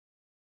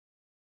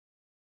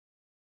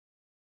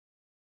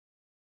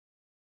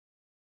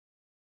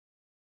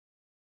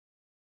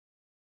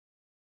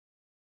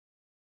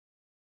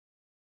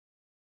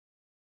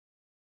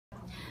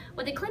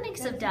What the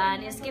clinics have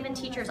done is given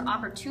teachers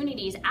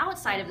opportunities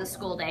outside of the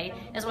school day,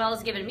 as well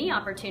as given me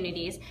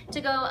opportunities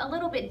to go a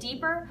little bit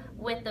deeper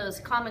with those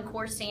Common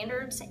Core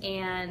standards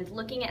and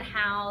looking at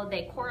how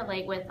they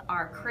correlate with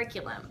our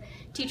curriculum.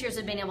 Teachers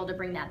have been able to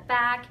bring that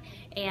back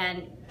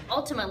and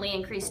ultimately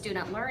increase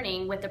student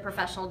learning with the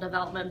professional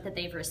development that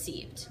they've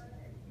received.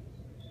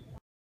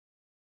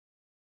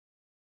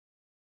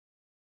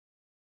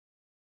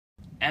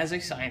 As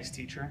a science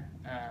teacher,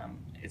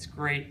 it's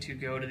great to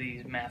go to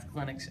these math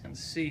clinics and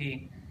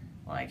see,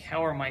 like,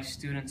 how are my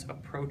students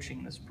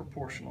approaching this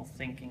proportional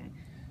thinking.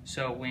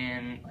 So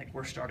when, like,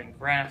 we're starting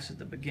graphs at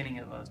the beginning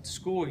of a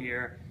school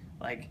year,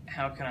 like,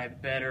 how can I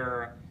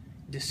better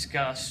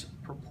discuss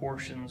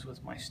proportions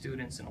with my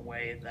students in a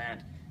way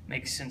that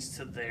makes sense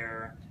to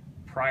their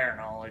prior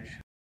knowledge.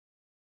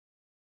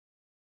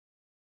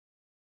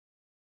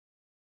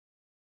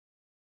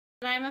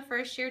 I'm a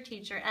first-year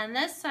teacher, and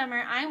this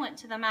summer I went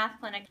to the math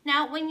clinic.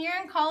 Now, when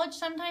you're in college,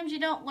 sometimes you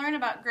don't learn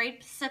about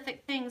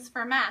grade-specific things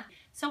for math.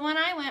 So when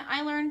I went,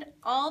 I learned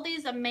all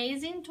these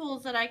amazing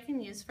tools that I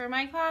can use for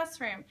my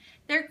classroom.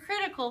 They're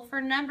critical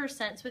for number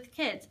sense with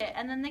kids,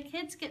 and then the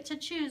kids get to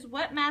choose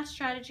what math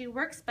strategy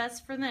works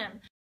best for them.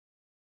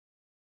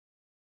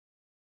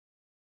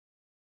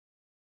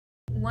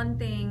 One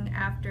thing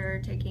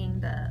after taking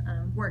the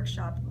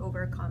workshop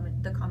over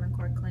the Common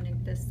Core Clinic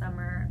this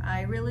summer,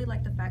 I really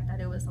liked the fact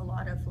that it was a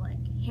lot of like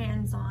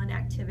hands-on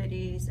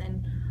activities,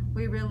 and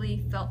we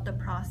really felt the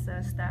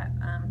process that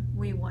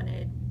we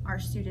wanted our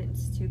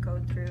students to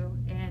go through,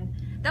 and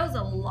that was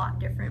a lot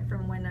different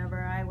from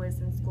whenever I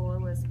was in school.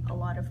 It was a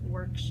lot of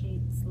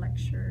worksheets,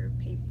 lecture,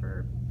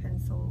 paper,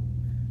 pencil,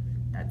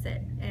 that's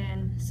it.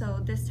 And so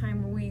this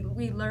time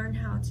we learned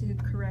how to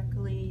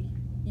correctly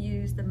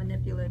use the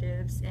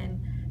manipulatives and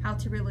how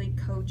to really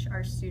coach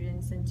our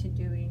students into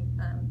doing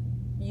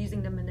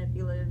using the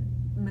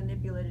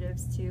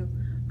manipulatives to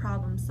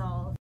problem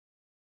solve.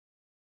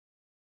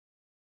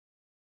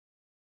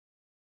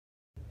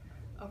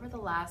 Over the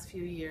last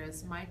few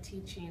years, my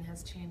teaching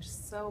has changed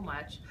so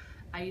much.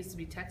 I used to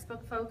be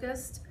textbook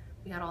focused,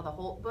 we had all the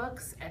Holt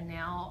books, and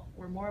now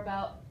we're more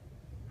about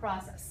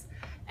process.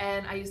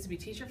 And I used to be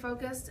teacher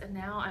focused, and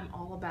now I'm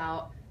all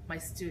about my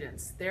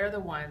students. They're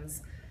the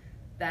ones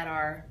that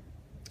are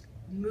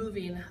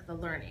moving the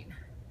learning.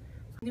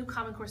 New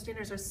Common Core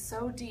standards are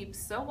so deep,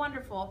 so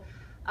wonderful.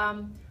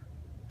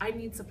 I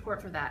need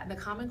support for that, and the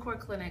Common Core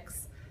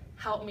clinics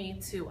help me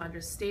to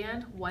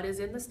understand what is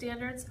in the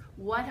standards,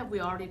 what have we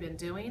already been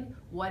doing,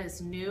 what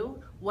is new,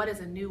 what is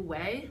a new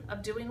way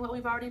of doing what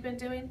we've already been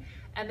doing,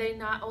 and they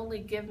not only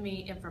give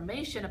me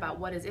information about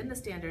what is in the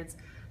standards,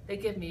 they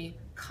give me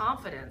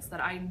confidence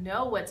that I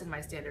know what's in my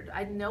standard.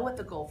 I know what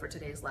the goal for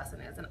today's lesson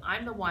is, and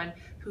I'm the one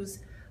who's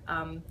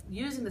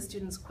using the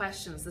students'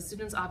 questions, the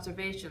students'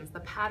 observations,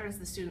 the patterns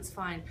the students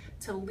find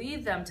to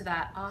lead them to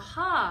that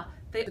aha.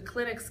 The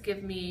clinics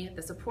give me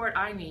the support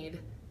I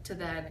need to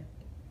then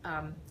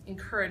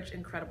encourage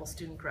incredible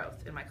student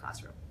growth in my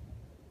classroom.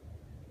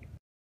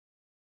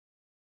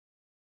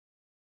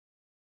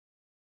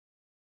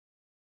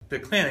 The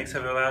clinics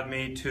have allowed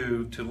me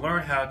to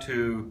learn how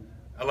to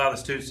allow the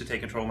students to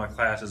take control of my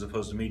class as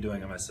opposed to me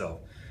doing it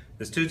myself.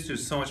 The students do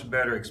so much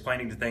better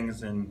explaining the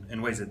things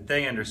in ways that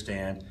they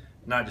understand,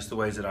 not just the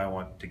ways that I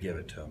want to give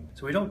it to them.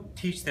 So we don't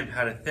teach them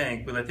how to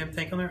think, we let them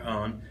think on their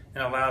own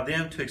and allow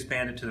them to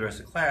expand it to the rest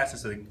of the class, and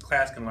so the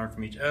class can learn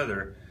from each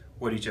other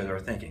what each other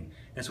are thinking.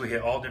 And so we had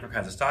all different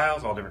kinds of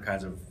styles, all different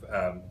kinds of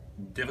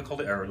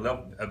difficulty or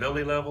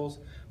ability levels.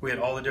 We had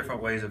all the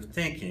different ways of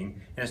thinking,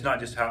 and it's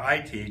not just how I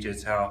teach,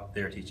 it's how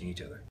they're teaching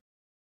each other.